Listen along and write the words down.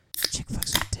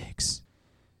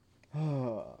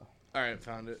All right,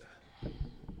 found it.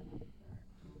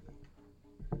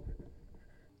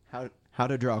 How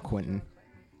to draw Quentin.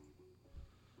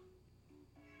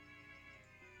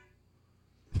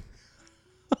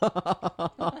 Yep.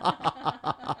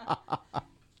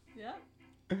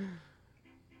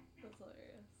 That's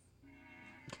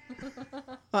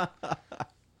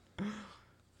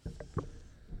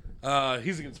hilarious.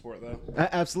 He's a good sport, though.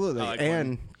 Absolutely. I like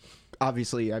and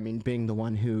obviously, I mean, being the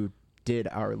one who did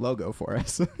our logo for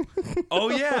us.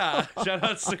 Oh, yeah. Shout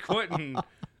outs to Quentin.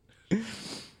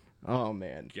 Oh,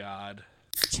 man. God.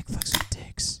 Chick flicks with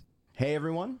dicks. Hey,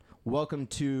 everyone. Welcome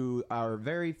to our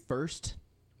very first,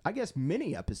 I guess,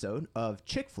 mini episode of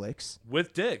Chick Flicks.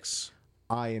 With dicks.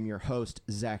 I am your host,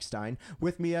 Zach Stein.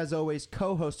 With me, as always,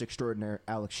 co-host extraordinaire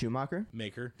Alex Schumacher.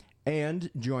 Maker.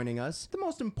 And joining us, the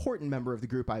most important member of the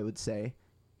group, I would say,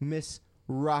 Miss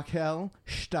Raquel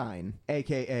Stein,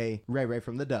 a.k.a. Ray Ray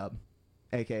from the Dub,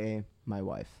 a.k.a. my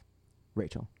wife,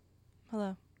 Rachel.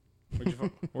 Hello.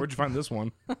 Where'd you find this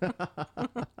one?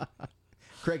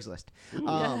 Craigslist.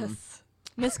 Yes.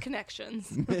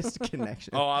 Misconnections. Missed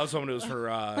connection. Oh, I was hoping it was for...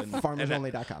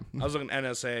 FarmersOnly.com. I was looking at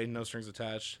NSA, no strings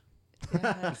attached.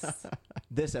 Yes.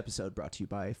 This episode brought to you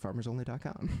by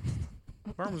FarmersOnly.com.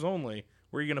 Farmers only.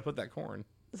 Where are you going to put that corn?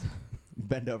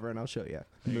 Bend over and I'll show you.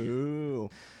 Moo.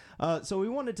 So we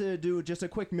wanted to do just a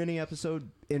quick mini episode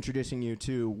introducing you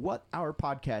to what our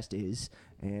podcast is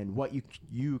and what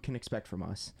you can expect from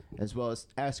us, as well as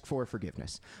ask for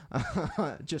forgiveness.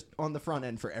 Just on the front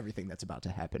end for everything that's about to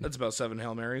happen. That's about 7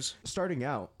 Hail Marys. Starting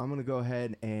out, I'm going to go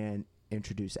ahead and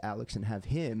introduce Alex and have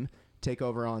him take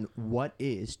over on what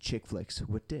is Chick Flicks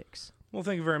with Dicks. Well,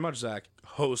 thank you very much, Zach.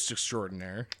 Host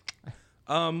extraordinaire.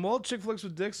 Well, Chick Flicks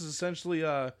with Dicks is essentially,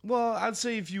 well, I'd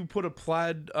say if you put a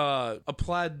plaid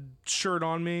shirt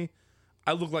on me,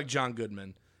 I look like John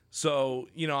Goodman. So,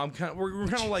 you know, we're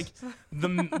kind of like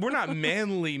we're not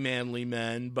manly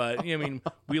men, but I mean,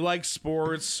 we like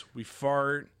sports, we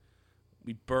fart,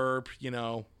 we burp, you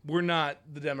know, we're not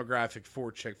the demographic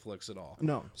for Chick Flicks at all.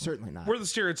 No, certainly not. We're the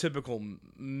stereotypical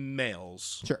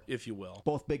males, Sure. if you will.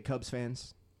 Both big Cubs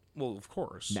fans. Well, of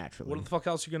course. Naturally. What the fuck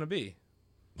else are you going to be?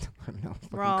 I don't know.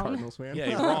 Fucking Wrong. Cardinals fan. Yeah,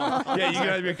 you're wrong. Yeah, you can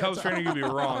either be a Cubs fan or you can be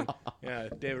wrong. Yeah,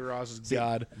 David Ross is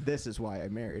God. This is why I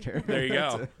married her. There you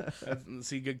go.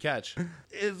 See, good catch.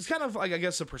 It's kind of like, I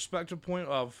guess, a perspective point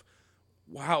of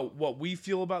what we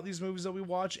feel about these movies that we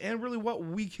watch and really what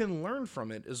we can learn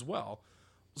from it as well.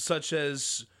 Such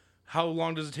as, how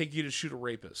long does it take you to shoot a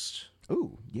rapist?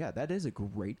 Ooh, yeah, that is a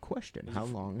great question. How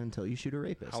long until you shoot a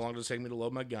rapist? How long does it take me to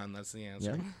load my gun? That's the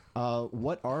answer. Yeah.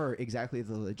 What are exactly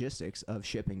the logistics of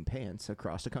shipping pants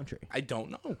across the country? I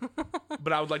don't know.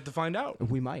 But I would like to find out.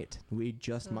 We might. We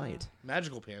just might.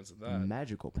 Magical pants at that.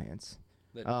 Magical pants.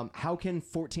 How can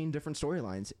 14 different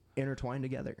storylines intertwine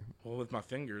together? Well, with my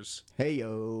fingers. Hey,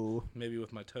 yo. Maybe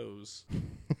with my toes.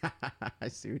 I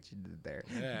see what you did there.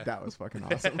 Yeah. That was fucking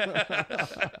awesome.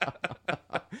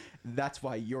 That's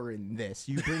why you're in this.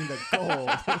 You bring the gold.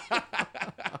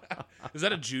 Is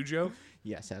that a Jew joke?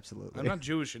 Yes, absolutely. I'm not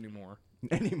Jewish anymore.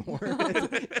 Anymore.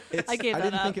 I gave that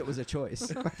didn't up. think it was a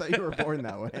choice. I thought you were born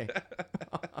that way.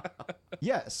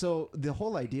 Yeah, so the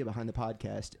whole idea behind the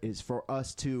podcast is for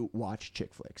us to watch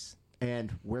chick flicks.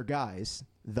 And we're guys,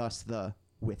 thus the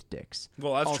with dicks.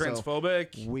 Well, that's Also,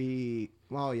 transphobic.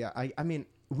 I mean,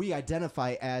 we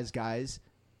identify as guys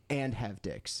and have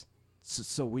dicks.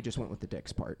 So we just went with the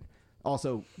dicks part.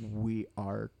 Also, we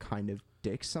are kind of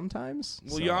dicks sometimes.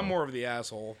 Well, so. yeah, I'm more of the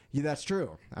asshole. Yeah, that's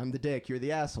true. I'm the dick, you're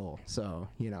the asshole. So,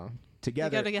 you know,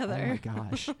 together. go together. Oh my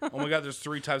gosh. Oh my God, there's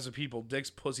 3 types of people: dicks,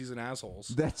 pussies, and assholes.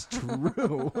 That's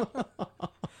true.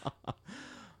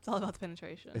 It's all about the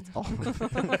penetration. It's all.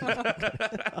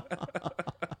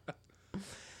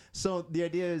 So the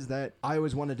idea is that I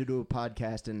always wanted to do a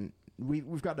podcast, and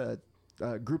we've got a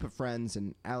group of friends,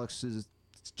 and Alex's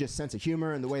just sense of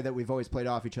humor and the way that we've always played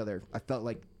off each other. I felt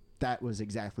like that was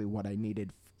exactly what I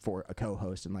needed for a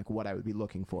co-host and like what I would be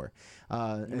looking for.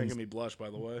 You're making me blush, by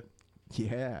the way.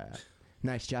 Yeah.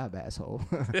 Nice job, asshole.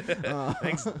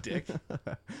 Thanks, dick.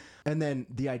 And then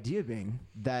the idea being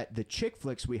that the chick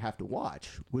flicks we have to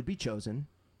watch would be chosen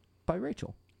by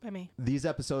Rachel. By me. These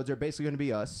episodes are basically going to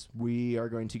be us. We are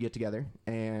going to get together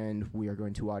and we are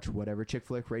going to watch whatever chick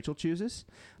flick Rachel chooses.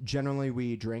 Generally,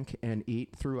 we drink and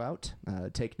eat throughout,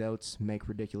 take notes, make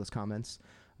ridiculous comments.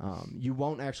 You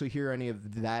won't actually hear any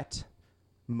of that,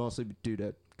 mostly due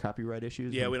to copyright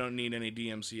issues. Yeah, we don't need any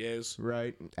DMCAs.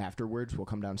 Right. Afterwards, we'll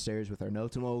come downstairs with our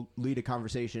notes and we'll lead a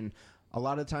conversation. A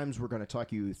lot of times we're going to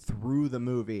talk you through the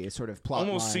movie, sort of plot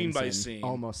Almost lines scene by and scene.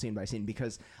 Almost scene by scene,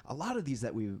 because a lot of these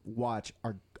that we watch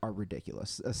are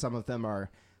ridiculous. Some of them are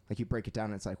Like you break it down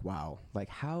and it's like, wow, like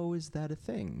how is that a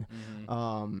thing?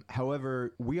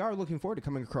 However, we are looking forward to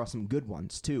coming across some good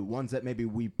ones too. Ones that maybe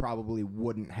we probably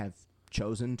wouldn't have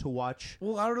chosen to watch.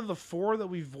 Well, out of the 4 that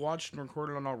we've watched and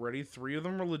recorded on already, 3 of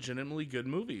them are legitimately good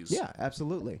movies. Yeah,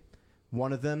 absolutely.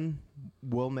 One of them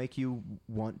will make you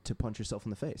want to punch yourself in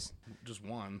the face. Just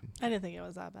one. I didn't think it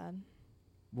was that bad.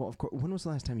 Well, of course. When was the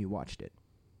last time you watched it?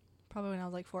 Probably when I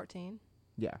was like 14.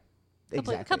 Yeah,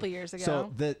 A couple years ago.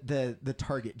 So the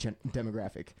target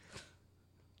demographic.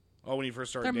 Oh, when you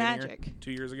first started They're dating magic. her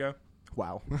 2 years ago?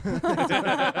 Wow.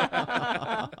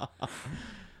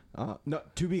 No,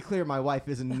 to be clear, my wife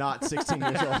is not 16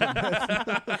 years old.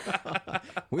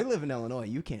 We live in Illinois.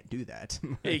 You can't do that.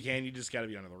 Yeah, you can. You just got to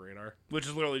be under the radar, which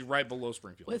is literally right below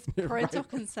Springfield. With parental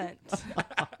consent.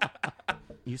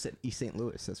 You said East St.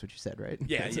 Louis. That's what you said, right?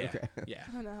 Yeah, That's yeah, okay. yeah.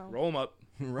 I don't know. Roll them up.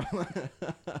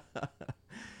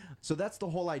 So that's the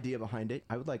whole idea behind it.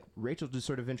 I would like Rachel to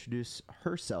sort of introduce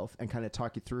herself and kind of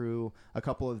talk you through a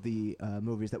couple of the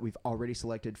movies that we've already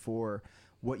selected for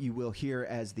what you will hear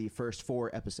as the first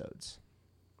 4 episodes.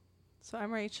 So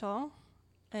I'm Rachel,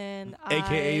 and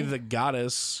AKA the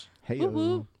goddess. Hey,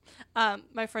 Woo-hoo.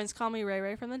 My friends call me Ray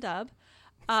Ray from the dub.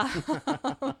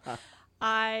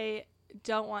 I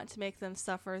don't want to make them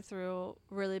suffer through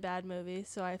really bad movies,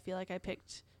 so I feel like I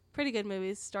picked pretty good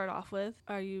movies to start off with.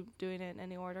 Are you doing it in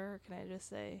any order, or can I just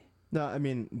say? No, I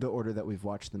mean the order that we've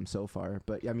watched them so far,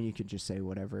 but I mean you could just say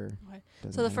whatever. Okay.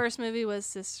 Doesn't So the matter. first movie was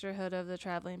Sisterhood of the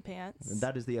Traveling Pants. And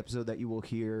that is the episode that you will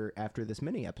hear after this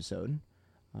mini episode,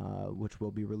 which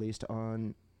will be released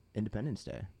on Independence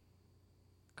Day.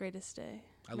 Greatest Day.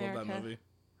 I love that America. movie.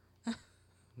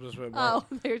 Just what- Oh,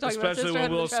 they were talking about especially Sisterhood when of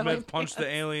the Will Traveling Smith punched the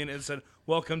Pants. alien and said,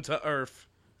 "Welcome to Earth."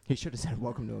 He should have said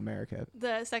 "Welcome to America."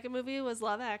 The second movie was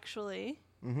Love Actually,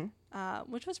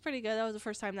 which was pretty good. That was the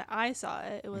first time that I saw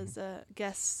it. It was a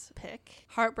guest pick.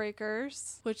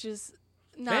 Heartbreakers, which is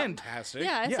not Fantastic.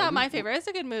 Yeah, it's Yeah, not my we- favorite. It's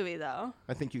a good movie though.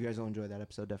 I think you guys will enjoy that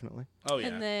episode definitely. Oh yeah.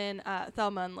 And then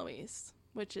Thelma and Louise,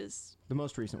 which is The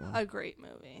most recent one. a great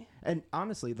movie. And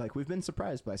honestly, like we've been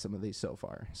surprised by some of these so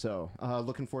far. So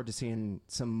looking forward to seeing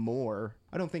some more.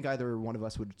 I don't think either one of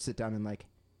us would sit down and like,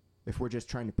 if we're just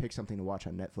trying to pick something to watch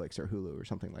on Netflix or Hulu or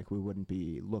something, like we wouldn't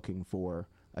be looking for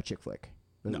a chick flick.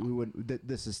 No. We wouldn't.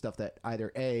 This is stuff that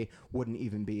either A, wouldn't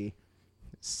even be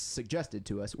suggested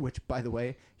to us, which by the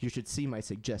way, you should see my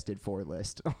suggested for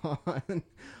list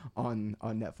on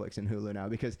Netflix and Hulu now,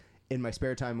 because in my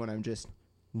spare time when I'm just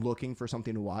looking for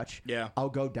something to watch, Yeah. I'll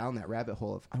go down that rabbit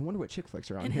hole of I wonder what chick flicks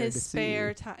are on In here his to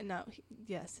spare see. time,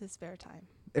 yes, his spare time.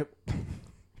 It-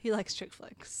 He likes chick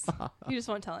flicks. You just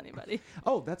won't tell anybody.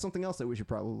 Oh, that's something else that we should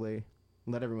probably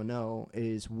let everyone know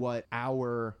is what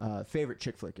our favorite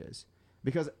chick flick is,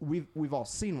 because we've all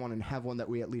seen one and have one that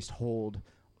we at least hold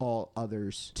all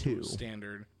others to.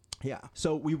 Standard. Yeah.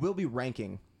 So we will be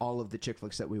ranking all of the chick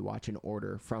flicks that we watch in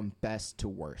order from best to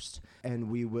worst, and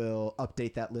we will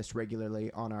update that list regularly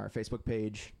on our Facebook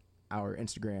page, our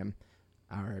Instagram,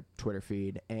 our Twitter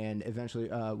feed, and eventually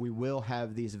we will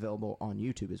have these available on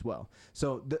YouTube as well.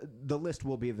 So the list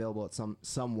will be available at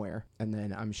somewhere, and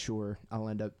then I'm sure I'll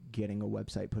end up getting a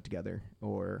website put together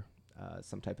or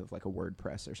some type of like a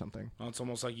WordPress or something. Well, it's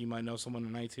almost like you might know someone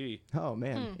in IT. Oh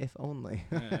man, if only.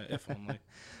 If only.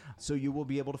 So you will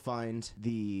be able to find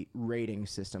the rating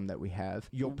system that we have.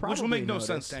 You'll probably Which will make no notice-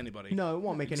 sense to anybody. No, it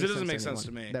won't make any It sense. doesn't make to sense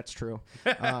anyone. to me. That's true.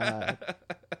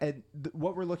 And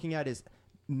what we're looking at is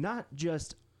not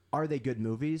just are they good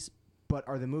movies, but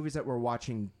are the movies that we're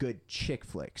watching good chick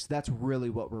flicks? That's really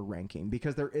what we're ranking,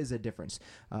 because there is a difference.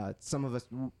 Some of us,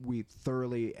 we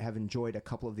thoroughly have enjoyed a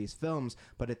couple of these films,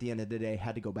 but at the end of the day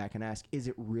had to go back and ask, is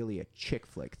it really a chick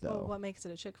flick though? Well, what makes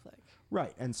it a chick flick?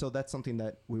 Right, and so that's something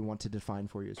that we want to define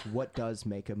for you is what does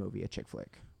make a movie a chick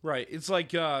flick? Right. It's like,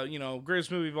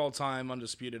 greatest movie of all time,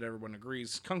 undisputed, everyone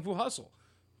agrees. Kung Fu Hustle.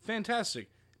 Fantastic.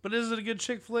 But is it a good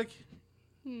chick flick?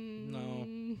 No.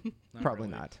 Probably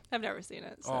really. not. I've never seen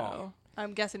it, so Oh.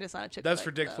 I'm guessing it's not a chick That's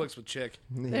flick. for dick though. flicks with chick.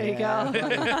 There you Yeah.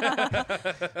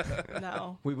 go.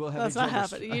 No. We will have That's a not gender-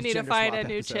 happening. a You need to gender find swap a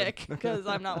new episode. chick because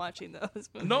I'm not watching those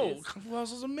movies. No, Kung Fu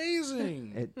Hustle is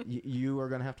amazing. You are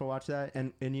going to have to watch that,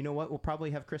 and you know what? We'll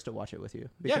probably have Krista watch it with you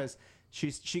Yeah. because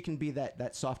she can be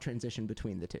that soft transition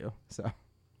between the two. So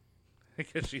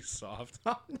Because she's soft.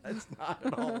 that's not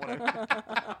at all what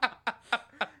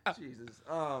I Jesus.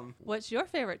 What's your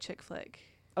favorite chick flick?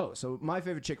 Oh, so my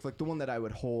favorite chick flick, the one that I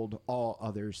would hold all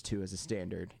others to as a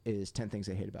standard, is 10 Things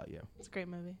I Hate About You. It's a great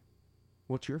movie.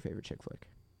 What's your favorite chick flick?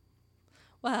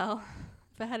 Well,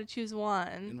 if I had to choose one,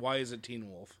 And why is it Teen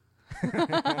Wolf?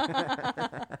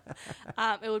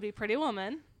 it would be Pretty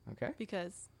Woman Okay.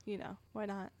 because, why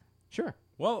not? Sure.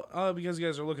 Well, because you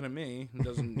guys are looking at me, it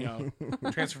doesn't,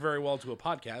 transfer very well to a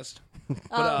podcast.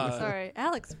 Sorry.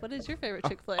 Alex, what is your favorite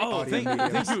chick flick? Oh, Audio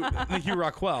thank you,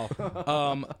 Rockwell.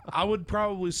 I would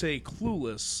probably say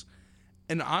Clueless.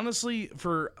 And honestly,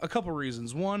 for a couple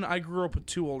reasons. One, I grew up with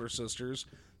 2 older sisters,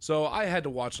 so I had to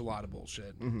watch a lot of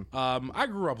bullshit. I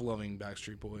grew up loving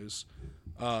Backstreet Boys.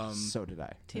 So did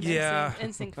I. Team yeah.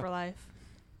 NSYNC for life.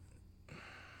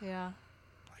 Yeah.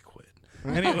 I quit.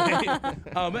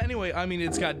 Anyway, I mean,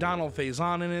 it's got Donald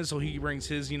Faison in it, so he brings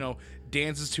his,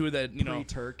 dances to it that,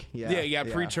 Pre-Turk. Yeah.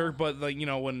 pre-Turk, but like,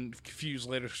 when Confused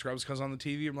Later Scrubs comes on the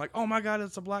TV, I'm like, oh my god,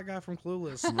 it's a black guy from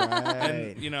Clueless.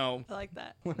 Right. And, I like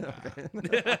that.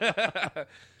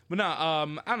 But no, I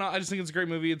don't know. I just think it's a great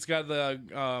movie. It's got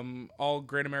the all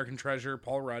Great American Treasure,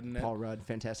 Paul Rudd in it. Paul Rudd,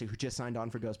 fantastic, who just signed on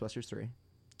for Ghostbusters 3.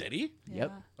 Did he?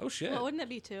 Yep. Oh shit. Well, wouldn't it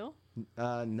be 2?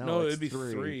 No, it'd be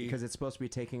 3. 3 because it's supposed to be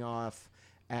taking off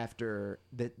after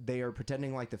that. They are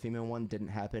pretending like the female one didn't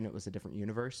happen. It was a different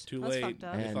universe. Too That's late. fucked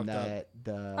up. They And fucked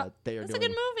up. they are That's a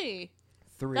doing good movie.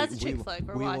 3. That's a chick flick.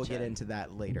 We will Watch get it. into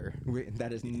that later.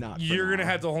 That is not. for You're gonna now.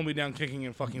 have to hold me down, kicking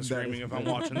and fucking screaming is- if I'm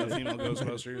watching the female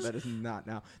Ghostbusters. That is not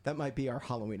now. That might be our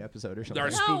Halloween episode or something.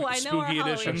 Our No, I know our spooky Halloween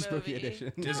edition. movie. Spooky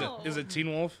edition. No. Is it Teen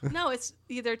Wolf? No, it's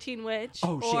either Teen Witch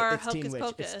Oh shit! or It's Hocus Teen Witch.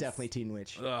 Pocus. It's definitely Teen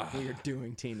Witch. Ugh. We are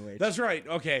doing Teen Witch. That's right.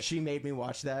 Okay. She made me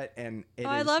watch that, and it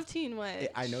I is- love Teen Witch.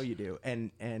 I know you do, and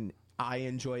I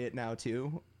enjoy it now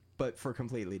too, but for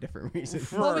completely different reasons.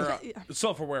 For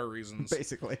self-aware reasons.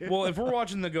 Basically. Well, if we're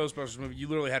watching the Ghostbusters movie, you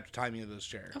literally have to tie me to this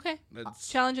chair. Okay. That's,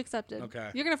 Challenge accepted. Okay.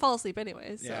 You're gonna fall asleep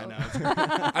anyways. yeah, so. no.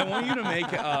 I want you to make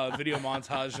a video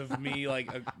montage of me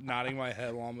like nodding my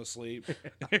head while I'm asleep,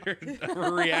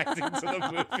 reacting to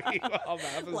the movie while I'm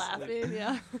half asleep. Laughing.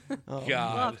 Yeah. We'll have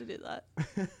God, to do that.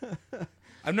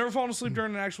 I've never fallen asleep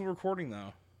during an actual recording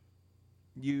though.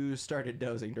 You started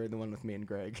dozing during the one with me and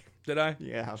Greg. Did I?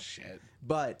 Yeah. Shit.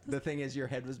 But the thing is, your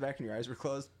head was back and your eyes were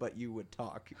closed, but you would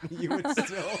talk. You would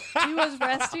still. He was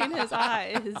resting his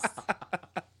eyes.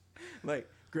 Like,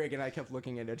 Greg and I kept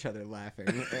looking at each other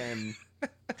laughing and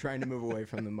trying to move away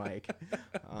from the mic.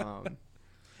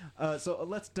 So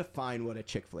let's define what a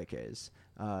chick flick is.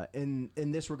 In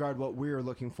this regard, what we're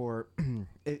looking for,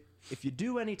 if you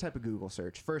do any type of Google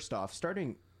search, first off,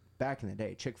 starting back in the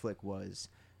day, chick flick was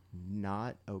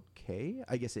not okay.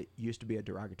 I guess it used to be a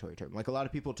derogatory term. Like, a lot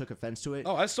of people took offense to it.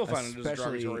 Oh, I still find it as a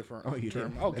Especially- derogatory for Oh, you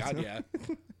term. do? Oh God, yeah.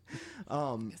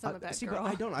 I'm a bad see, girl.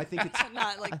 but I don't. I think it's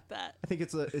Not like that. I think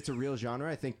it's a real genre.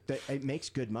 I think that it makes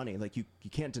good money. Like, you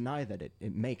can't deny that it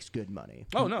makes good money.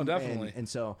 Oh, no, definitely. And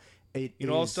so it You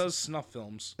know, what else is- does snuff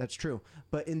films. That's true.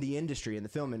 But in the industry, in the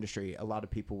film industry, a lot of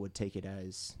people would take it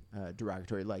as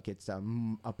derogatory, like it's a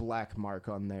black mark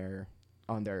on their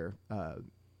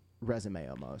resume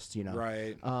almost,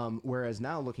 Right. Whereas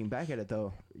now, looking back at it,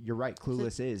 though, you're right.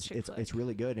 Clueless chick it's flick.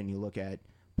 really good, and you look at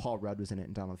Paul Rudd was in it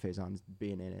and Donald Faison's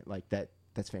being in it, like that.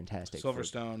 That's fantastic.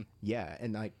 Silverstone. Yeah,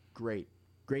 and like great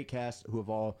cast who have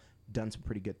all done some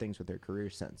pretty good things with their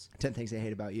careers since. 10 Things I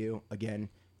Hate About You, again,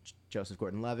 Joseph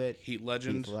Gordon-Levitt. Heat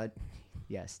Legend.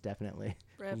 Yes, definitely.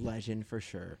 Rip. Legend for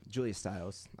sure. Julia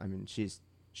Stiles, I mean, she's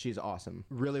awesome.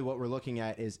 Really what we're looking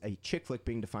at is a chick flick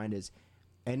being defined as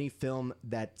any film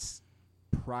that's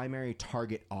primary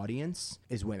target audience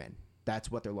is women.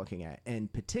 That's what they're looking at. In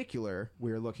particular,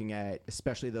 we're looking at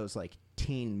especially those like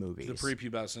teen movies. The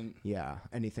prepubescent. Yeah,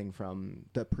 anything from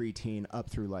the preteen up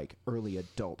through like early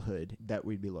adulthood that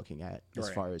we'd be looking at as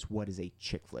Right. far as what is a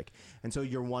chick flick. And so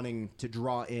you're wanting to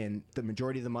draw in the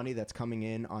majority of the money that's coming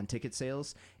in on ticket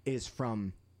sales is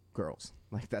from girls.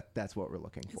 Like that's what we're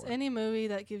looking It's for. any movie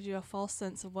that gives you a false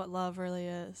sense of what love really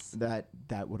is. That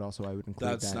would also, I would include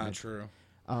That's that. not true.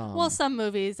 Well, some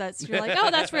movies that's you're like, oh,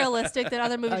 that's realistic. Then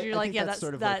other movies you're I like, think yeah, that's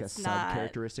sort of that's like a sub not.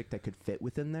 characteristic that could fit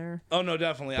within there. Oh no,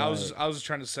 definitely. I was But-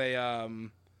 trying to say. I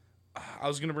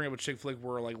was gonna bring up a chick flick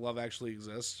where like love actually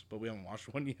exists, but we haven't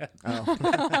watched one yet.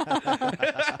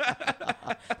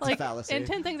 Like fallacy. in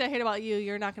 10 Things I Hate About You,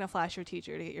 you're not gonna flash your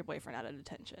teacher to get your boyfriend out of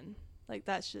detention. Like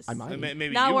that's just I might. Maybe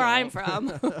not you where won't.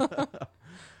 I'm from.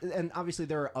 And obviously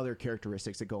there are other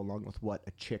characteristics that go along with what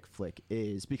a chick flick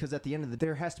is, because at the end of the day,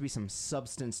 there has to be some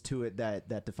substance to it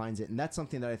that defines it, and that's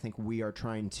something that I think we are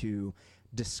trying to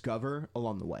discover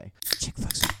along the way. Chick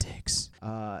flicks with dicks.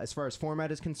 As far as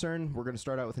format is concerned, we're going to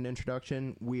start out with an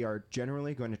introduction. We are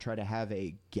generally going to try to have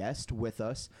a guest with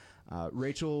us.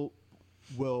 Rachel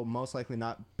will most likely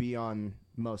not be on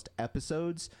most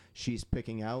episodes. She's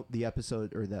picking out the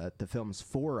episode or the films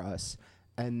for us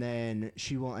And then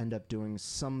she will end up doing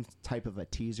some type of a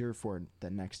teaser for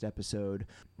the next episode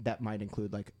that might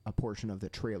include like a portion of the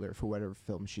trailer for whatever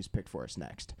film she's picked for us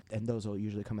next. And those will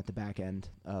usually come at the back end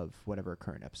of whatever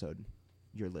current episode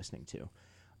you're listening to.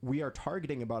 We are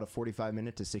targeting about a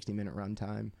 45-minute to 60-minute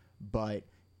runtime, but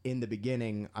in the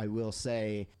beginning, I will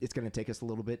say it's going to take us a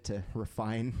little bit to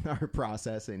refine our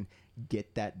process and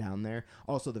get that down there.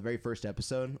 Also, the very first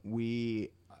episode,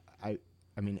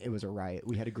 I mean, it was a riot.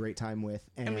 We had a great time with.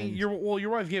 And I mean, your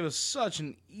wife gave us such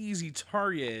an easy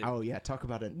target. Oh yeah, talk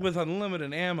about it with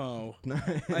unlimited ammo.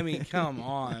 I mean, come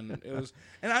on. It was,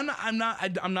 and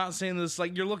I'm not saying this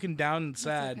like you're looking down and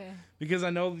sad okay. because I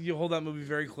know you hold that movie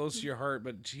very close to your heart.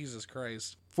 But Jesus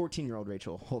Christ, 14-year-old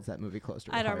Rachel holds that movie close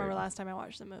to her I don't heart. remember last time I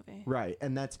watched the movie. Right,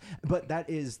 and that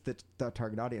is the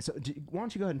target audience. So why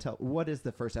don't you go ahead and tell what is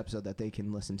the first episode that they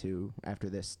can listen to after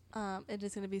this? It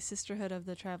is going to be Sisterhood of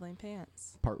the Traveling Pants.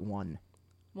 Part 1.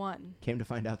 1. Came to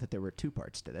find out that there were 2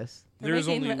 parts to this. They're there's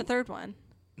making only a third one.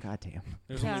 God damn.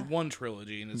 There's Yeah. only one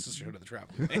trilogy, and it's Sisterhood of the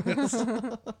Traveling Pants.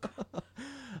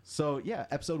 So, yeah,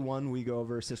 episode 1, we go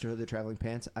over Sisterhood of the Traveling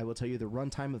Pants. I will tell you the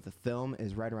runtime of the film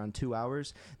is right around 2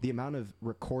 hours. The amount of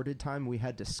recorded time we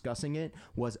had discussing it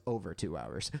was over 2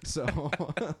 hours. So,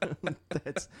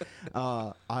 that's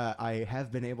I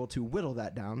have been able to whittle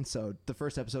that down. So, the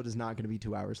first episode is not going to be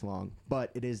 2 hours long, but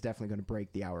it is definitely going to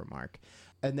break the hour mark.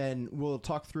 And then we'll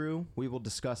talk through, we will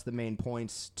discuss the main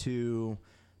points to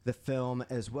the film,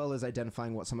 as well as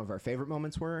identifying what some of our favorite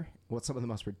moments were, what some of the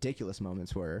most ridiculous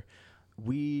moments were.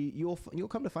 You'll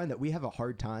come to find that we have a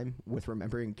hard time with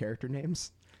remembering character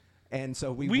names, and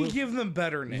so we give them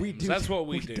better names. We do, That's what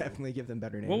we do. Definitely give them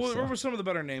better names. What were some of the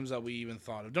better names that we even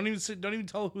thought of? Don't even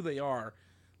tell who they are.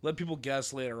 Let people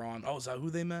guess later on. Oh, is that who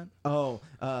they meant? Oh,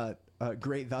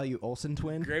 Great Value Olsen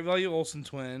twin. Great Value Olsen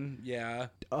twin. Yeah.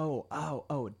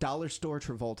 Oh, Dollar Store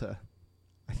Travolta.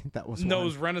 I think that was No, one. it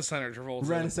was Rent-A-Center Travolta.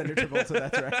 Rent-A-Center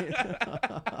Travolta. That's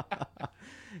right.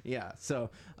 Yeah, so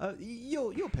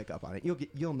you'll pick up on it.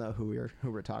 You'll know who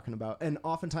we're talking about. And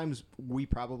oftentimes we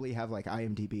probably have like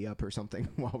IMDb up or something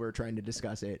while we're trying to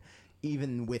discuss it.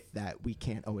 Even with that, we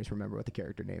can't always remember what the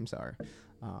character names are.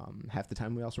 Half the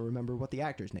time we also remember what the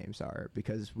actors' names are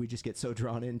because we just get so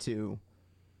drawn into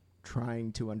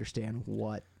trying to understand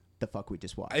what the fuck we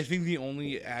just watched. I think the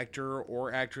only actor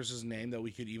or actress's name that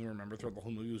we could even remember throughout the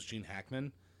whole movie was Gene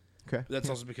Hackman. Okay. That's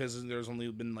also because there's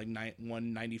only been like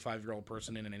one 95-year-old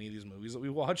person in any of these movies that we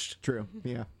watched. True.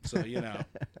 Yeah. So, you know.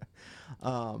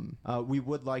 We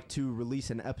would like to release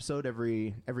an episode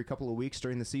every couple of weeks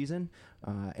during the season,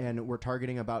 and we're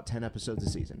targeting about 10 episodes a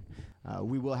season.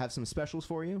 We will have some specials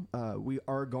for you. We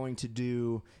are going to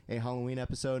do a Halloween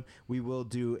episode. We will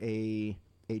do a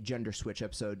gender switch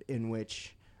episode in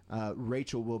which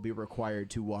Rachel will be required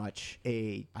to watch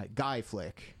a guy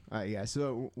flick. Yeah.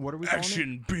 So what are we calling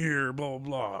Action, beer, blah,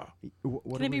 blah. it? What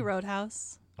Can are it be we-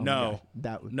 Roadhouse? Oh my No. gosh,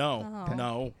 that would No. Oh.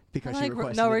 No. because I she like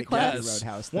requested no it request. again, Yes.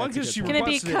 Roadhouse. One, That's a 'cause good she point. Can it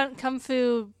be requested Kung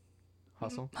Fu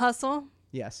Hustle. Hustle?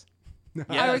 Yes.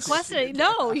 I Yes. requested it.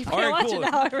 No, you can't All right, watch cool.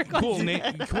 it now. I requested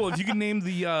Cool. Cool. If you can name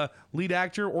the lead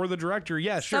actor or the director,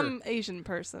 yeah, sure. some Asian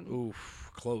person.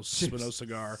 Oof, close. Spino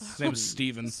cigar. His name's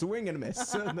Steven. Swing and a miss.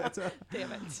 That's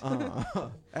Damn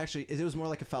it. actually, it was more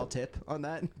like a foul tip on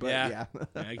that. But Yeah. yeah.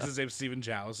 Yeah, because his name's Steven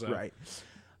Chow. So. Right.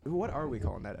 What are we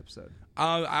calling that episode?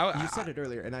 I You said it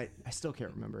earlier, and I still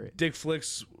can't remember it. Dick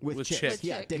Flicks with chicks. chicks.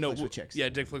 Yeah, Chick. Dick No, Flicks with chicks. Yeah,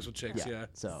 Dick Flicks with chicks. Yeah.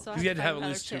 So, So- Because you had to have at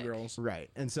Another least 2 chick. girls. right.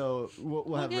 And so we'll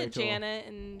We'll have get Rachel. Janet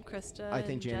and Krista. I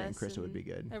think Janet and Jess Krista would be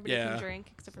good. Everybody Yeah. can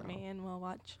drink except for me, and we'll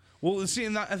watch. Well, see,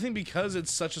 and I think because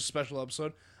it's such a special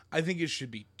episode, I think it should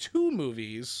be 2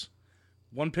 movies,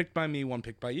 one picked by me, one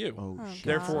picked by you. Oh, Oh, shit.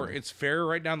 Therefore, it's fair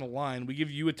right down the line. We give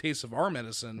you a taste of our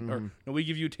medicine, Mm-hmm. or no, we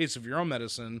give you a taste of your own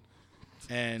medicine,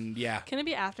 and yeah, Can it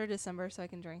be after December so I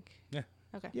can drink? yeah,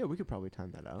 Okay. Yeah, we could probably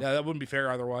time that out. yeah. That wouldn't be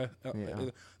fair either way. Yeah.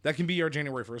 That can be our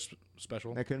January 1st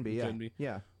special. That couldn't be. Yeah. Can be.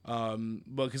 Yeah.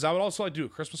 But because I would also like to do a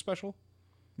Christmas special,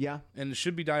 Yeah. and it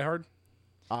should be Die Hard.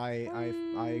 I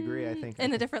agree. I think.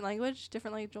 In a different language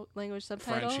language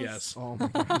subtitles. French, yes. Oh my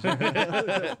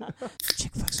gosh.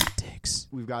 Chick flicks with dicks.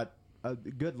 We've got a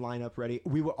good lineup ready.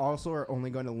 We will also are only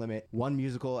going to limit one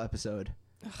musical episode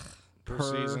Per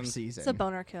per season. It's a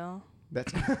boner kill.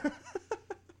 That's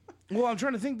Well, I'm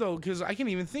trying to think though, because I can't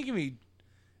even think of any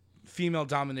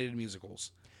female-dominated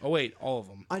musicals. Oh wait, all of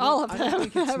them. I All don't- of I don't them.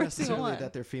 think it's Every single necessarily one.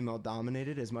 that they're female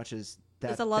dominated as much as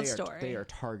that It's a love they are, story. They are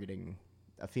targeting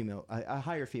a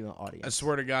higher female audience. I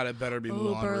swear to God, it better be Ooh,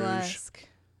 Moulin Rouge. burlesque.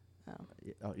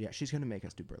 Oh yeah, she's gonna make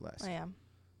us do burlesque. I am.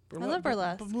 Burle- I love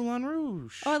burlesque. But Moulin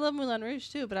Rouge. Oh, I love Moulin Rouge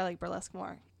too, but I like burlesque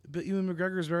more. But Ewan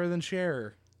McGregor's better than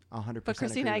Cher. 100%. But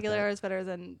Christina agree with Aguilera that. is better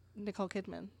than Nicole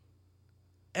Kidman.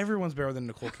 Everyone's better than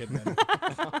Nicole Kidman.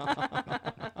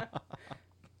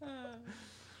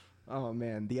 Oh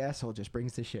man, the asshole just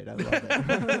brings the shit. I love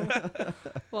it.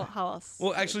 Well, how else?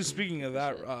 Well, actually, speaking of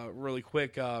that, really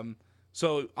quick.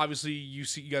 So obviously, you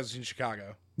guys have seen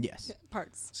Chicago. Yes.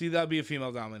 Parts. See, that'd be a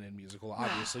female-dominated musical,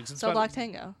 obviously. 'cause it's So about- Black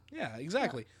Tango. Yeah,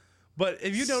 exactly. But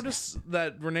if you notice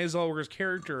that Renee Zellweger's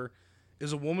character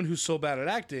is a woman who's so bad at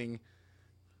acting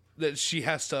that she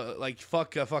has to like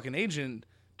fuck a fucking agent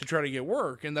to try to get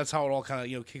work, and that's how it all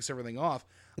kind of kicks everything off.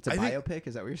 It's a I think- biopic.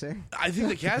 Is that what you're saying? I think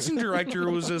the casting director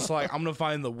was just like, I'm gonna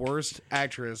find the worst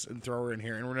actress and throw her in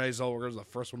here. And Renee Zellweger was the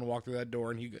first one to walk through that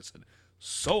door, and he said,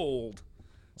 "Sold."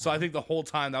 So I think the whole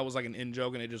time that was like an in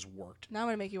joke, and it just worked. Now I'm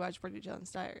gonna make you watch Bridget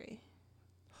Jones' Diary.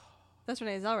 That's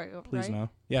Renee Zellweger, Please right? no.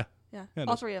 Yeah. Yeah, Yeah, it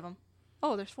all is. 3 of them.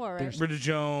 Oh, there's 4, right? Bridget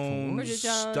Jones. Bridget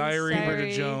Jones, Diary. Diary.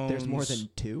 Bridget Jones. There's more than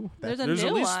 2. There's a There's new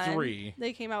at least one. 3.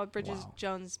 They came out with Bridget Wow.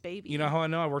 Jones' Baby. You know how I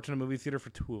know? I worked in a movie theater for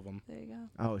 2 of them. There you go.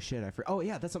 Oh shit! Oh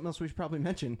yeah, that's something else we should probably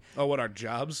mention. Oh, what, our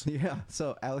jobs? Yeah.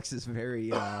 So Alex is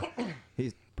very.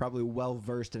 He's probably well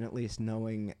versed in at least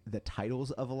knowing the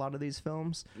titles of a lot of these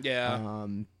films. Yeah.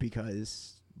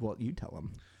 Because you tell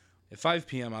him. At 5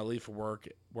 p.m., I leave for work,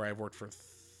 where I've worked for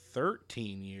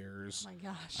 13 years. Oh my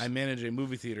gosh. I manage a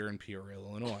movie theater in Peoria,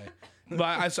 Illinois.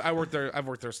 But I worked there. I've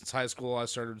worked there since high school. I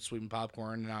started sweeping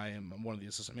popcorn, and I am one of the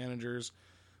assistant managers.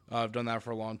 I've done that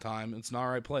for a long time. It's an all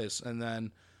right place. And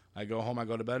then I go home, I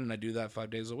go to bed, and I do that 5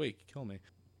 days a week. Kill me.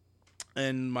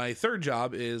 And my third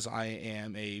job is I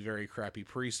am a very crappy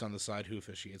priest on the side who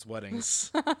officiates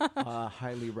weddings.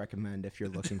 Highly recommend if you're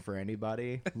looking for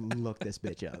anybody, look this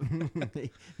bitch up.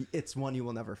 It's one you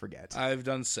will never forget. I've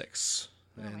done 6.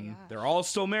 Oh my And gosh. they're all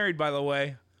still married, by the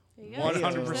way. There you go.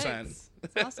 100%.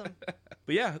 That's awesome.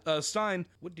 But yeah, Stein,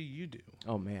 what do you do?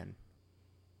 Oh man,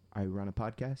 I run a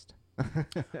podcast.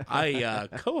 I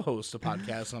co-host a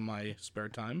podcast on my spare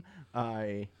time.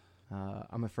 I'm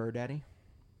a fur daddy.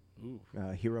 Ooh.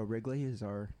 Hero Wrigley is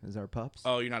our pups.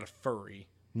 Oh, you're not a furry.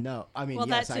 No, I mean Well,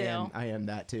 yes, that I am. too. I am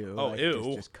that too. Oh,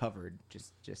 ew. Just covered,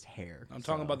 just hair. I'm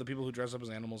talking So- about the people who dress up as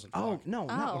animals and Oh talk. no,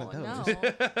 not one of Oh, those.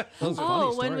 no. Those are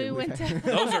Oh, funny when story we we've went had.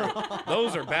 to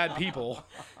Those are bad people.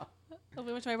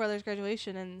 we went to my brother's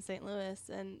graduation in St. Louis,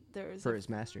 and there was for his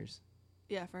masters.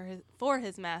 for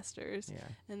his masters, Yeah.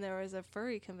 and there was a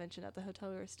furry convention at the hotel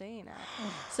we were staying at.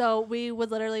 So we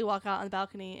would literally walk out on the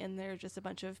balcony, and there were just a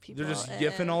bunch of people. They're just and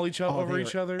yiffing all each Oh, over they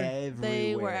each were other.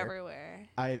 They were everywhere.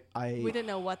 everywhere. We We didn't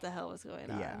know what the hell was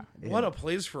going on. Yeah. What a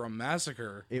place for a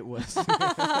massacre. It was.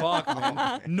 Fuck,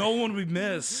 man. No one would be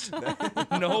missed.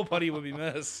 Nobody would be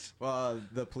missed. Well,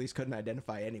 the police couldn't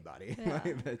identify anybody. Yeah.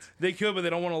 That's- They could, but they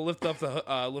don't want to lift up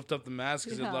the mask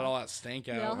because Yeah. it let all that stank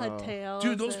They all out. had tails.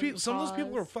 Dude, those and people. Some of those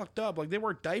people are paws. fucked up. Like they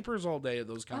wear diapers all day at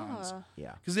those cons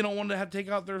yeah. because they don't want to have to take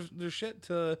out their shit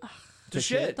to To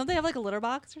shit. shit? Don't they have like a litter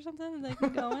box or something that they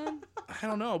can go in? I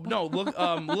don't know. No, look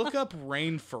up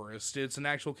Rainforest. It's an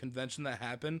actual convention that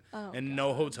happened, Oh, and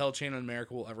no hotel chain in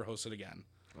America will ever host it again.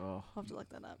 Oh, I'll have to look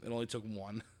that up. It only took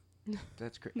one.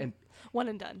 that's great. And One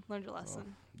and done. Learned your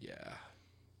lesson. Yeah,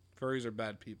 furries are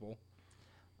bad people.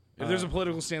 If there's a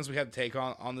political stance we have to take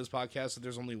on this podcast, if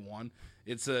there's only one,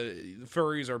 it's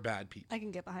furries are bad people. I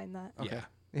can get behind that. okay. Yeah.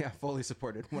 Yeah, fully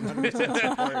supported. 100%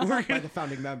 supported by the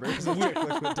founding members of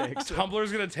Liquid Takes.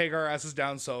 Tumblr's gonna take our asses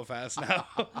down so fast now.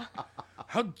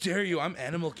 How dare you? I'm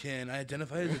Animalkin. I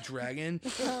identify as a dragon.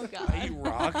 Oh I god. eat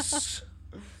rocks.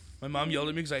 My mom yelled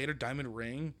at me because I ate her diamond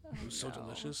ring. It was so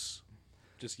delicious.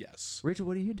 Just yes. Rachel,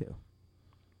 what do you do?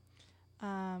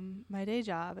 My day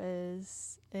job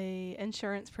is a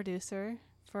insurance producer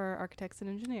for architects and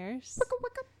engineers.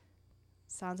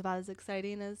 Sounds about as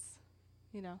exciting as,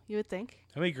 you would think.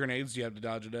 How many grenades do you have to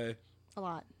dodge a day? A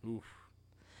lot. Oof.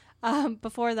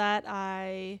 Before that,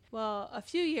 a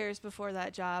few years before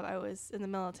that job, I was in the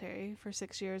military for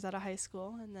 6 years out of high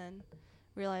school, and then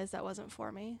realized that wasn't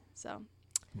for me. So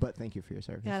But thank you for your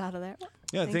service. got out of there.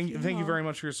 Yeah, Thank thank you you. very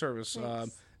much for your service.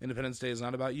 Thanks. Independence Day is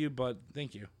not about you, but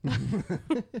thank you.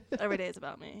 Every day is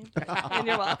about me, and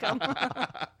you're welcome.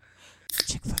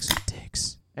 Chick flicks with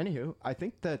dicks. Anywho, I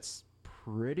think that's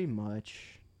pretty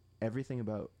much everything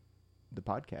about the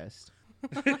podcast.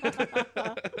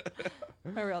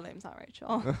 My real name's not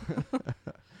Rachel.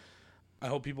 I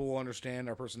hope people will understand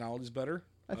our personalities better.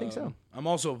 I think so. I'm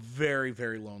also very,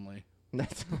 very lonely.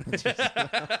 That's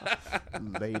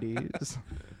ladies,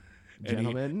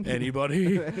 gentlemen,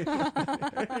 Anybody?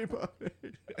 anybody.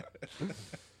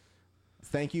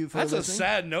 Thank you for That's a listening.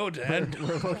 sad note, Dad.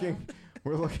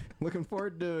 We're looking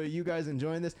forward to you guys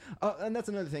enjoying this. And that's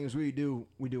another thing is we do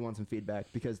want some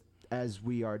feedback because as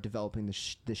we are developing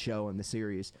the show and the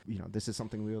series, this is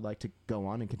something we would like to go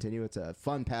on and continue. It's a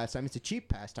fun pastime. It's a cheap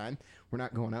pastime. We're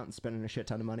not going out and spending a shit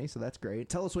ton of money, so that's great.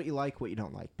 Tell us what you like, what you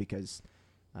don't like, because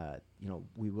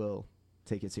we will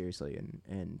take it seriously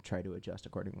and try to adjust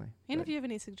accordingly. And But if you have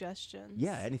any suggestions.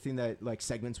 yeah, anything that like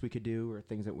segments we could do or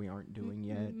things that we aren't doing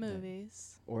yet.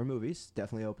 Movies. Or movies.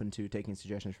 Definitely open to taking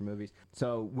suggestions for movies.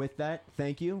 So with that,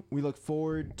 thank you. We look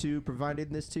forward to providing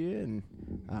this to you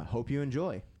and hope you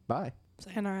enjoy. Bye.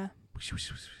 Sayonara.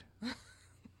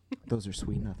 Those are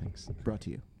Sweet Nothings. Brought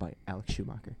to you by Alex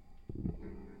Schumacher.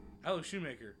 Alex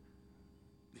Shoemaker.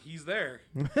 He's there.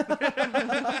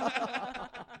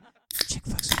 Chick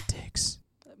flicks with dicks.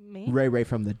 Me? Ray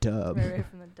from the Dub. Ray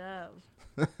from the Dove.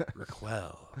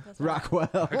 Rockwell. That's right.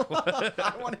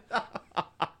 Rockwell.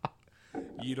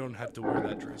 You don't have to wear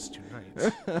that dress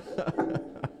tonight.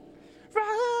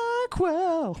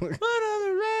 Rockwell. Under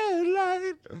the red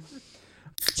light.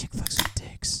 Chick flicks with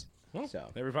dicks. Well,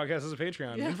 So. every podcast has a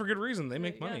Patreon, Yeah. and for good reason. They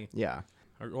make Yeah. money. Yeah.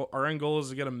 Our end goal is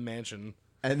to get a mansion.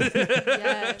 And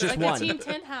Yeah, Just like one. a Team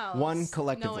 10 house. One No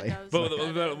collectively. one knows But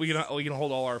what that we is. can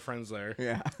hold all our friends there.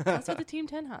 yeah. That's what the Team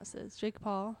 10 house is. Jake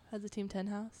Paul has a Team 10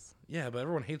 house. Yeah, but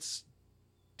everyone hates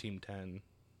Team 10.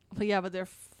 But yeah, but they're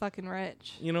fucking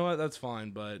rich. You know what? That's fine,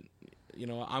 but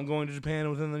I'm going to Japan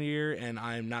within the year, and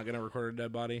I'm not going to record a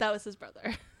dead body. That was his brother.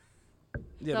 Yeah, that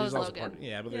but he's was also Logan. part.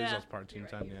 Yeah, but he's Yeah. also part of Team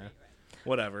 10. Yeah,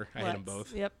 whatever. I hate them Let's-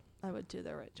 both, Yep, I would do.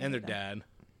 They're rich. I and their hate them. dad.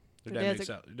 Their Their dad dad's makes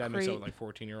a out. Their dad makes out with creep.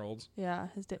 like 14-year-olds. Yeah,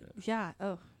 his dad. Yeah.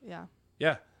 Oh, yeah.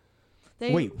 Yeah,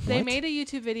 They Wait, they what? made a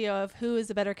YouTube video of who is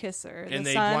the better kisser, and the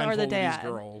they son or the blindfolded dad. these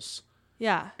girls,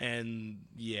 Yeah, and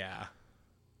yeah.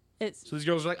 it's So these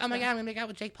girls are like, "Oh my god, I'm gonna make out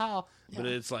with Jake Paul," but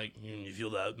Yeah. it's like, you feel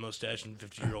that mustache and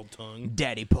 50-year-old tongue.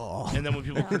 Daddy Paul. And then when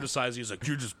people criticize you, he's like,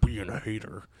 "You're just being a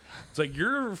hater." It's like,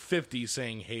 you're 50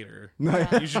 saying hater.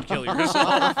 You should kill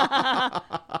yourself.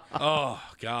 Oh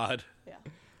God. yeah.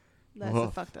 That's Woof.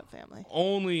 a fucked up family.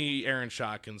 Only Aaron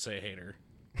Schock can say hater.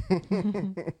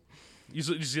 You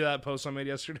see that post I made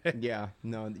yesterday? Yeah,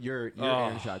 no, your Oh.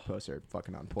 Aaron Schock posts are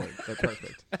fucking on point. They're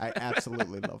perfect. I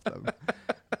absolutely love them.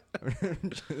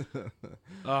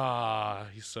 Ah,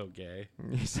 he's so gay.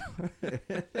 You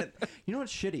know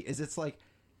what's shitty is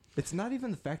it's not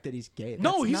even the fact that he's gay.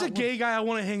 No, That's he's not a what- gay guy I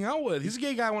want to hang out with. He's a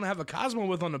gay guy I want to have a Cosmo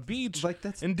with on the beach Like,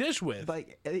 that's- and dish with.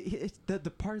 Like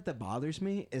the part that bothers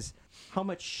me is how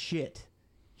much shit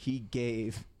he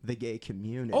gave the gay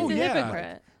community. Oh, He's a yeah.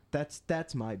 hypocrite.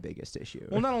 That's my biggest issue.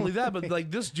 Well, not only that, but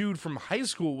like this dude from high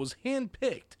school was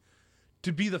handpicked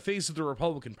to be the face of the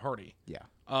Republican Party. yeah.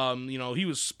 He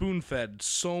was spoon-fed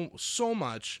so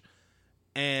much,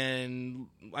 and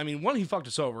I mean, one, he fucked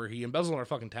us over. He embezzled our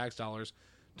fucking tax dollars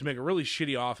to make a really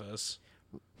shitty office.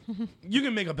 You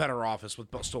can make a better office with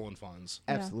stolen funds.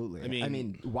 Absolutely. I I mean-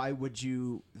 mean, why would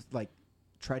you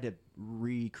try to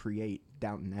recreate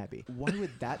Downton Abbey? Why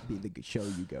would that be the show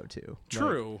you go to?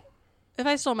 True. If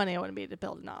I stole money, it wouldn't be to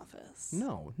build an office.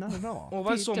 No, not at all. Well, if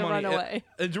I stole to money run away.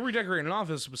 To redecorate an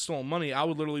office with stolen money, I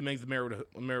would literally make the Married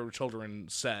with Children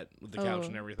set with the couch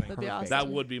and everything. That'd be Perfect. awesome.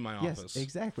 That would be my Yes, office.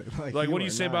 exactly. Like, you what do you are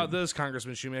say not- about this,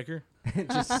 Congressman Shoemaker?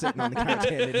 Just sitting on the couch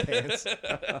hand in pants.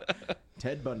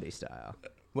 Ted Bundy style.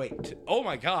 Wait, Oh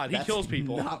my God, he that's kills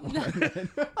people. Not what I meant.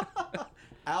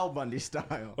 Al Bundy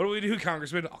style. What do we do,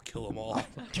 Congressman? I'll kill them all.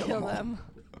 Kill them.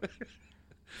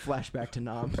 Flashback to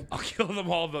Nam. I'll kill them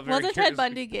all. But very Wasn't Ted curiously-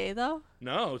 Bundy gay though?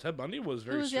 No, Ted Bundy was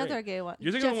very Who was straight. the other gay one?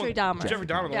 You're thinking Jeffrey of the one, Dahmer. Jeffrey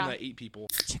Dahmer, the Yeah. one that ate people.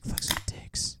 Chick flicks with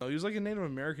dicks. No, he was like a Native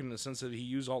American in the sense that he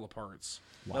used all the parts.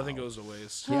 Nothing goes to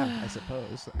waste. Yeah, I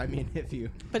suppose. I mean, if you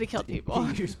But he killed people.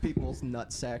 he used people's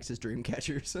nut sacks as dream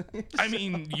catchers. I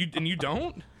mean, you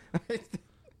don't?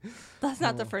 That's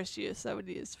not the first use I would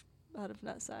use out of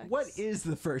nutsacks. What is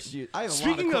the first use? I have a lot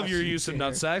Speaking of your questions use of here.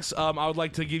 nutsacks, I would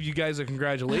like to give you guys a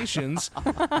congratulations.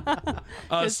 Stein,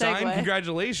 segue.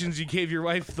 congratulations. You gave your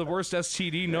wife the worst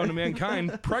STD known to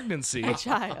mankind, pregnancy. A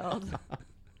child.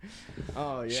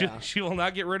 Oh She, yeah. she will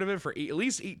not get rid of it for at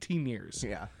least 18 years.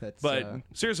 Yeah, that's. But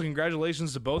seriously,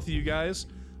 congratulations to both of you guys.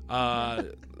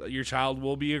 Your child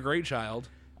will be a great child.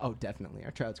 oh, definitely.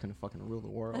 Our child's gonna fucking rule the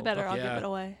world. I better. I'll yeah. give it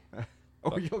away.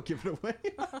 Oh, you'll give it away.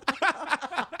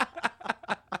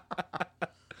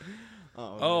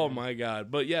 Oh my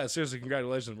God. But yeah, seriously,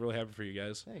 congratulations. I'm really happy for you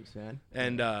guys. Thanks, man.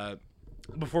 And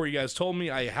before you guys told me,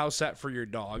 I house sat for your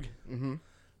dog.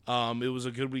 Mm-hmm. It was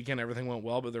a good weekend. Everything went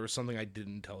well, but there was something I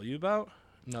didn't tell you about.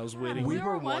 And I was waiting. We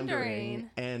were wondering.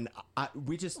 and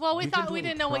we just. Well, we we've been thought we doing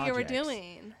didn't know what you were projects.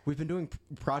 doing. We've been doing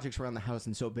projects around the house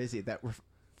and so busy that we're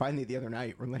finally the other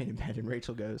night we're laying in bed and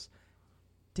Rachel goes,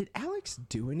 "Did Alex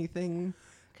do anything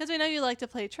Because we know you like to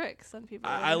play tricks on people.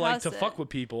 I like to fuck with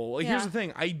people. Like, here's the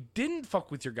thing. I didn't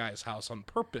fuck with your guy's house on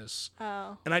purpose.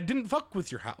 Oh. And I didn't fuck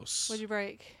with your house. What'd you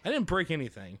break? I didn't break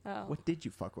anything. Oh. What did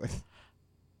you fuck with?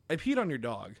 I peed on your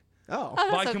dog. Oh.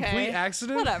 Oh, By that's complete okay.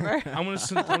 accident. Whatever. I'm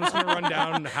just gonna run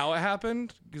down how it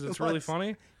happened because it's really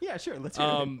funny. Yeah, sure. Let's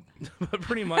hear it. But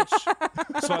pretty much.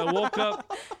 So I woke up.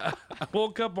 I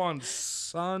woke up on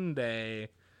Sunday.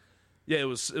 Yeah, it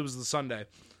was the Sunday,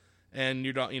 and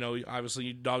your dog. Obviously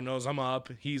your dog knows I'm up.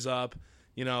 He's up.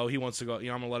 He wants to go. I'm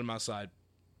gonna let him outside.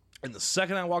 And the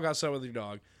second I walk outside with your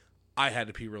dog, I had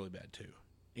to pee really bad too,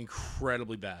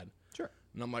 incredibly bad. Sure.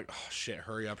 And I'm like, oh shit,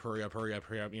 hurry up.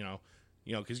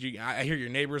 Because I hear your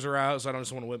neighbors are out, so I don't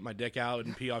just want to whip my dick out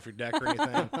and pee off your deck or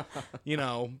anything.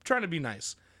 Trying to be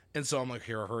nice. And so I'm like,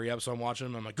 here, hurry up. So I'm watching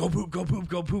him. I'm like, go poop, go poop,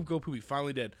 go poop, go poop. He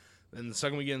finally did. Then the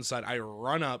second we get inside, I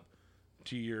run up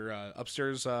to your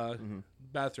upstairs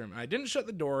bathroom. And I didn't shut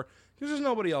the door because there's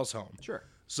nobody else home. Sure.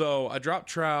 So I drop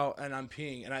trout and I'm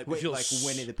peeing. And I feel like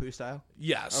Winnie the Pooh style?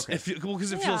 Yes. Okay.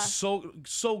 Because it feels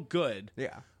so good.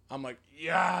 Yeah. I'm like,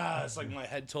 yeah. It's like my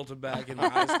head tilted back and my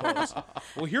eyes closed.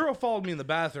 Well, Hero followed me in the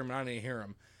bathroom and I didn't hear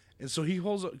him. And so he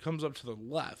comes up to the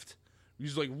left.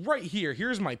 He's like, right here.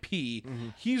 Here's my pee. Mm-hmm.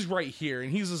 He's right here,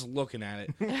 and he's just looking at it.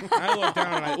 And I look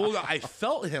down, and I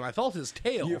felt him. I felt his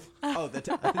tail. I didn't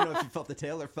know if you felt the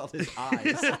tail or felt his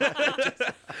eyes.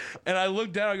 And I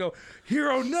looked down. I go,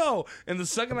 Hero, no. And the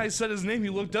second I said his name,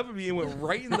 he looked up at me and went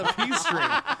right in the pee stream.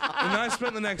 And then I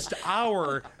spent the next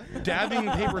hour dabbing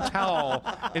a paper towel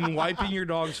and wiping your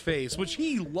dog's face, which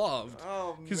he loved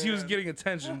because he was getting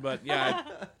attention. But yeah,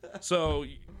 so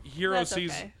Hero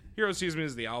sees me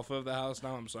as the alpha of the house.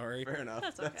 Now I'm sorry. Fair enough.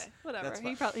 That's okay. Whatever.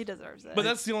 He deserves it. But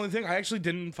that's the only thing. I actually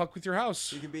didn't fuck with your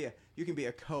house. You can be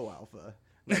a co-alpha.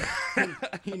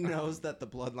 He knows that the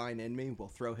bloodline in me will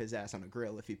throw his ass on a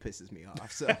grill if he pisses me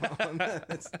off. So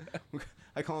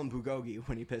I call him Bugogi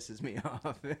when he pisses me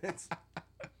off.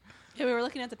 Yeah, we were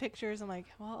looking at the pictures. I'm like,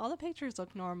 well, all the pictures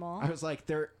look normal. I was like,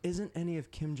 there isn't any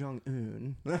of Kim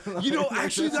Jong-un.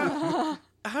 Actually,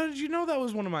 how did you know that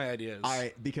was one of my ideas?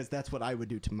 Because that's what I would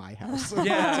do to my house.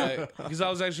 Yeah, because I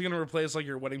was actually going to replace like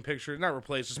your wedding picture. Not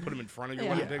replace, just put them in front of your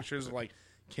wedding pictures of like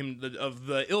Kim the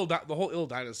whole ill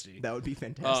dynasty. That would be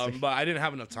fantastic. But I didn't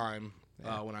have enough time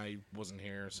when I wasn't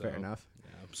here. So fair enough.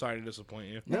 Yeah, I'm sorry to disappoint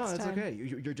you. No, that's okay.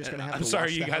 You're just gonna have. I'm to sorry,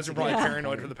 watch you the guys house are probably again.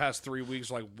 paranoid for the past 3 weeks.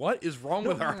 Like, what is wrong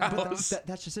with our house?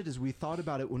 That's just it. Is we thought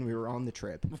about it when we were on the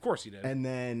trip. Of course you did. And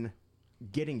then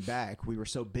getting back, we were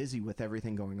so busy with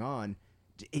everything going on,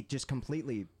 it just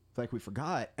completely we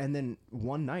forgot. And then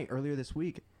one night earlier this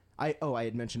week, I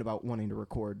had mentioned about wanting to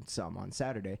record some on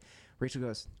Saturday. Rachel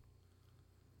goes,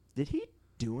 "Did he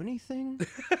do anything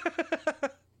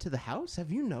to the house?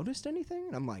 Have you noticed anything?"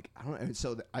 And I'm like, I don't know. And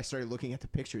so I started looking at the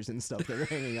pictures and stuff that were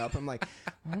hanging up. I'm like,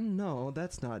 oh no,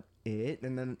 that's not it.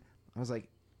 And then I was like,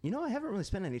 I haven't really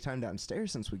spent any time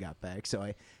downstairs since we got back. So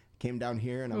I came down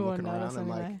here and I'm looking around. And I'm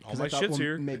like, all my shit's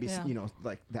here. Maybe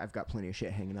I've got plenty of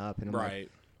shit hanging up. And I'm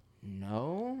like,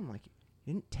 no. I'm like,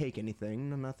 you didn't take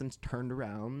anything. Nothing's turned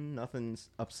around. Nothing's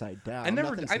upside down. I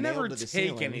never nailed to the take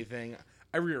ceiling. anything.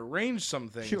 I rearrange some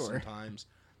things sometimes.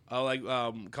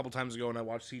 A couple times ago when I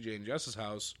watched CJ and Jess's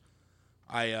house,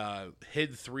 I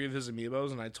hid 3 of his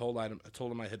amiibos, and I told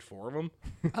him I hid 4 of them.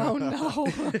 Oh no,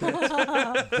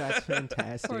 that's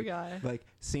fantastic. Poor guy. Like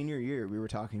senior year, we were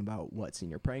talking about what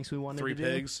senior pranks we wanted 3 to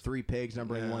pigs. do. 3 pigs,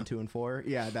 numbering 1, 2, and 4.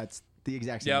 Yeah, that's the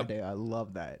exact same day. I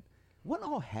love that. What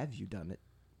all have you done at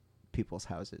people's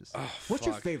houses? Oh, what's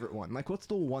your favorite one? Like, what's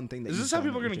the one thing that? Is you've this how done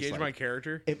people are that going to you're gauge just my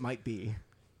character? It might be.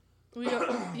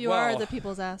 You are the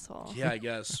people's asshole. Yeah, I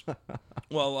guess.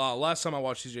 Well, last time I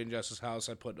watched CJ and Jess's house,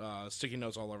 I put sticky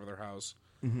notes all over their house.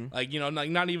 Mm-hmm. Like,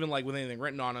 not even like with anything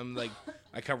written on them. Like,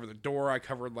 I covered the door. I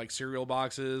covered like cereal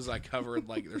boxes. I covered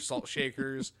like their salt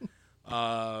shakers.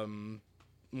 One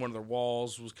of their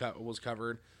walls was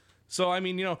covered. So I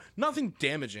mean, nothing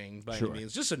damaging by any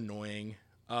means. Just annoying.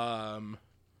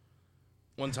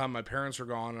 One time my parents were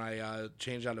gone, and I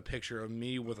changed out a picture of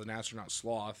me with an astronaut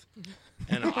sloth,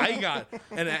 and it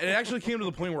actually came to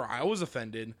the point where I was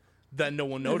offended that no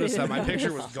one noticed that my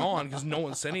picture was gone because no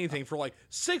one said anything for like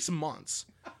 6 months.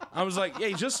 I was like,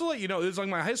 hey, just to let you know, it's like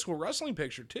my high school wrestling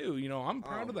picture too. I'm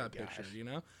proud of that picture.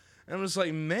 And I'm just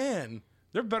like, man,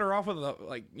 they're better off with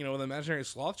with an imaginary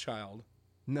sloth child.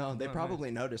 No, they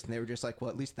probably noticed, and they were just like, well,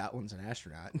 at least that one's an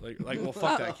astronaut. Well,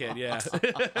 fuck that kid, yeah.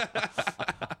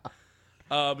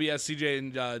 But yeah, CJ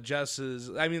and Jess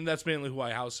that's mainly who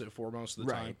I house it for most of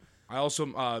the time. I also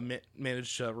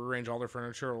managed to rearrange all their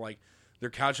furniture. Like, Their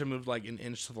couch I moved like an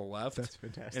inch to the left. That's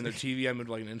fantastic. And their TV I moved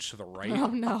like an inch to the right. Oh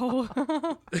no.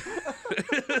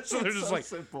 So they're just so like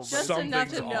simple, Just something's enough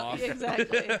to know off.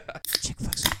 exactly. Chick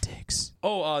flicks with dicks.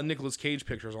 Oh, Nicolas Cage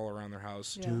pictures all around their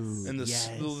house. Yes. Dude. And Yes.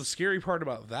 the scary part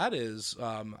about that is,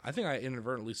 I think I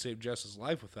inadvertently saved Jess's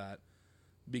life with that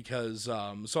because,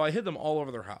 so I hid them all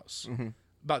over their house,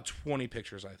 about 20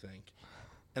 pictures, I think,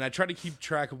 and I tried to keep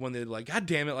track of when they'd like, God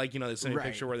damn it, like they send me a Right.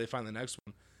 picture where they find the next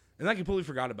one, and I completely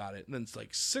forgot about it. And then it's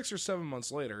like 6 or 7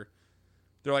 months later,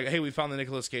 they're like, hey, we found the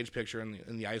Nicolas Cage picture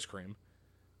in the ice cream,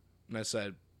 and I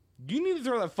said, you need to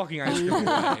throw that fucking ice cream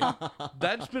away.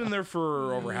 That's been in there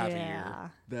for over half a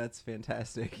year. That's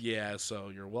fantastic. Yeah, so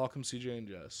you're welcome, CJ and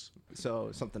Jess.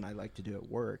 So something I like to do at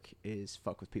work is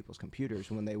fuck with people's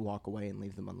computers when they walk away and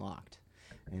leave them unlocked.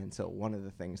 And so one of the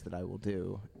things that I will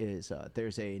do is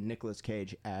there's a Nicolas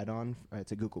Cage add-on.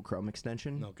 It's a Google Chrome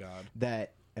extension. Oh, God.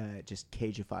 That just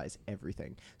Cageifies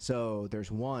everything. So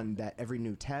there's one that every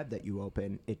new tab that you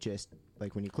open, it just,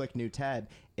 like when you click new tab,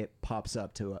 it pops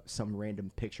up to some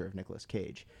random picture of Nicolas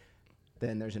Cage.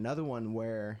 Then there's another one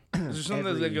where... Is there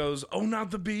something that goes, oh, not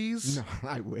the bees? No,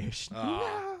 I wish.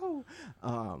 No!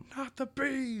 Not the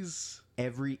bees.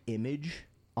 Every image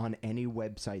on any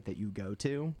website that you go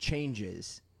to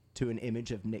changes to an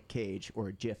image of Nick Cage or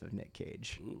a GIF of Nick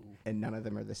Cage. Ooh. And none of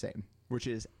them are the same, which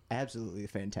is absolutely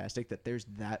fantastic that there's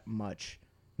that much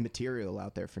material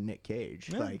out there for Nick Cage.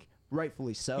 Yeah. Like,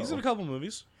 rightfully so. He's in a couple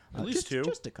movies. At least two.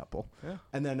 Just a couple. Yeah.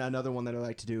 And then another one that I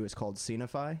like to do is called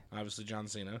Scenify. Obviously, John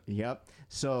Cena. Yep.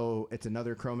 So it's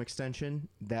another Chrome extension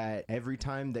that every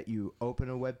time that you open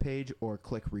a web page or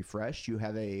click refresh, you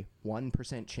have a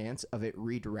 1% chance of it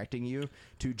redirecting you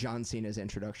to John Cena's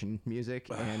introduction music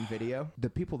and video. The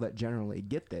people that generally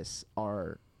get this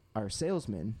are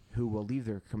salesmen who will leave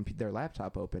their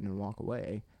laptop open and walk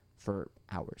away for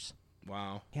hours.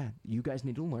 Wow. Yeah, you guys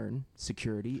need to learn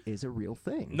security is a real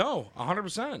thing. No,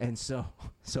 100%. And so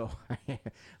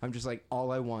I'm just like, all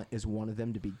I want is one of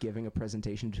them to be giving a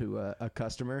presentation to a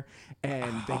customer,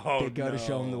 and they go to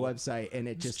show them the website, and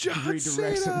it just John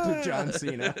redirects them to John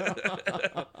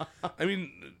Cena. I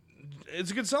mean,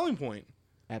 it's a good selling point.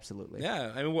 Absolutely.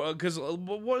 Yeah. I mean, because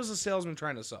what is the salesman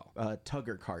trying to sell?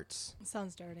 Tugger carts.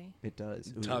 Sounds dirty. It does.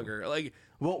 Ooh. Tugger. Like,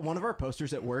 Well, one of our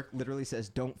posters at work literally says,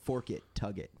 "Don't fork it,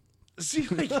 tug it." see,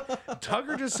 like,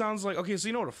 Tugger just sounds like, okay, so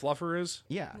you know what a fluffer is?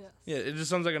 Yeah. Yes. Yeah, it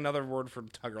just sounds like another word for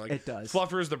Tugger. Like, It does.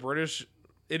 Fluffer is the British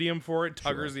idiom for it.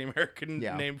 Tugger Sure. is the American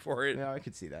Yeah. name for it. Yeah, I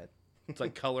could see that. It's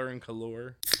like color and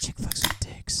color. Chick flicks with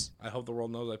dicks. I hope the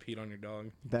world knows I peed on your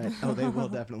dog. They will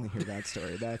definitely hear that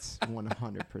story. That's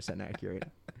 100% accurate.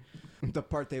 The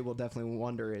part they will definitely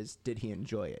wonder is, did he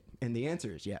enjoy it? And the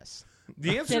answer is yes.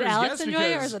 The answer Did is Alex yes enjoy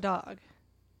it or because the dog?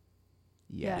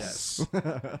 Yes.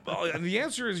 Well, the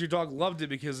answer is your dog loved it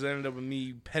because it ended up with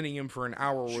me penning him for an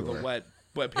hour with Sure. a wet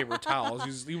paper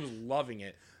towels. He was loving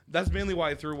it. That's mainly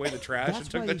why I threw away the trash and That's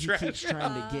took why the he trash keeps out.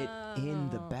 trying to get in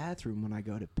the bathroom when I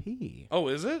go to pee. Oh,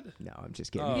 is it? No, I'm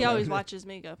just kidding. Oh. He always watches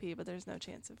me go pee, but there's no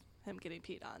chance of him getting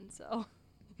peed on. So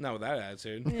Not with that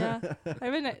attitude. yeah, I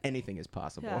mean, Anything is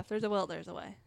possible. yeah. If there's a will, there's a way.